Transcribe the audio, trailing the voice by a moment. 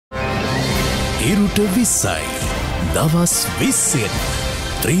ඉරුට 20යි. දවස් 20ෙන්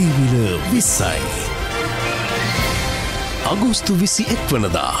ත්‍රිවිල 20යි. අගෝස්තු 21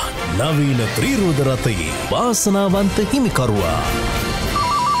 වනදා නවීන ත්‍රිරෝද රථයේ වාසනාවන්ත හිමිකරුවා.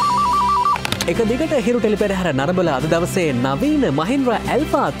 එක දිගට හිරු ටෙලිපෙරහැර නරඹල අද දවසේ නවීන Mahindra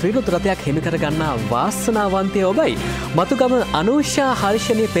ALFA ත්‍රිරෝද රථයක් හිමි කර ගන්නා වාසනාවන්තය ඔබයි. මතුගම අනුෂා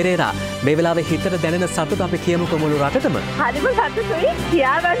හර්ෂණී පෙරේරා මේ වෙලාවේ හිතට දැනෙන සතුට අපි කියමුකෝ මුළු රටටම. හරිම සතුටුයි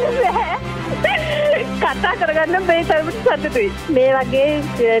කියාගන්න බැහැ. කතා කරගන්න බැරි තරමට සතුටුයි. මේ වගේ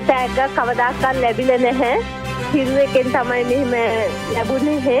ටැග් එකක් කවදාකවත් ලැබිලා නැහැ. හිරු එකෙන් තමයි මෙහෙම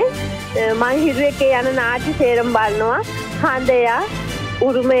ලැබුණේ. මම හිරු එකේ යන නාට්‍ය සේරම බලනවා. හඳයා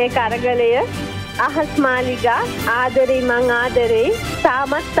උරුමයේ කරගලය අහස් මාලිගා ආදරේ මං ආදරේ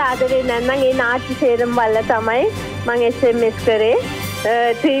තාමත් ආදරේ නැත්නම් ඒ නාට්‍ය සේරම බලලා තමයි මං SMS කරේ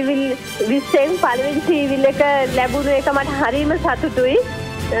ටීවිල් 20න් පළවෙනි ටීවිල් එක ලැබුණ එක මට හරිම සතුටුයි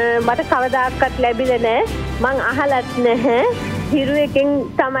මට කවදාකවත් ලැබිලා නැහැ මං අහලත් නැහැ හිරු එකෙන්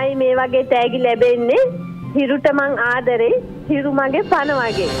තමයි මේ වගේ තෑගි ලැබෙන්නේ හිරුට මං ආදරේ හිරු මගේ පණ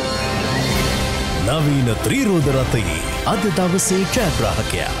වගේ නවීන ත්‍රිරෝද රථයේ අද දවසේ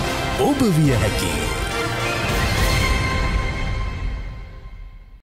ජයග්‍රාහකයා ඔබ විය හැකියි.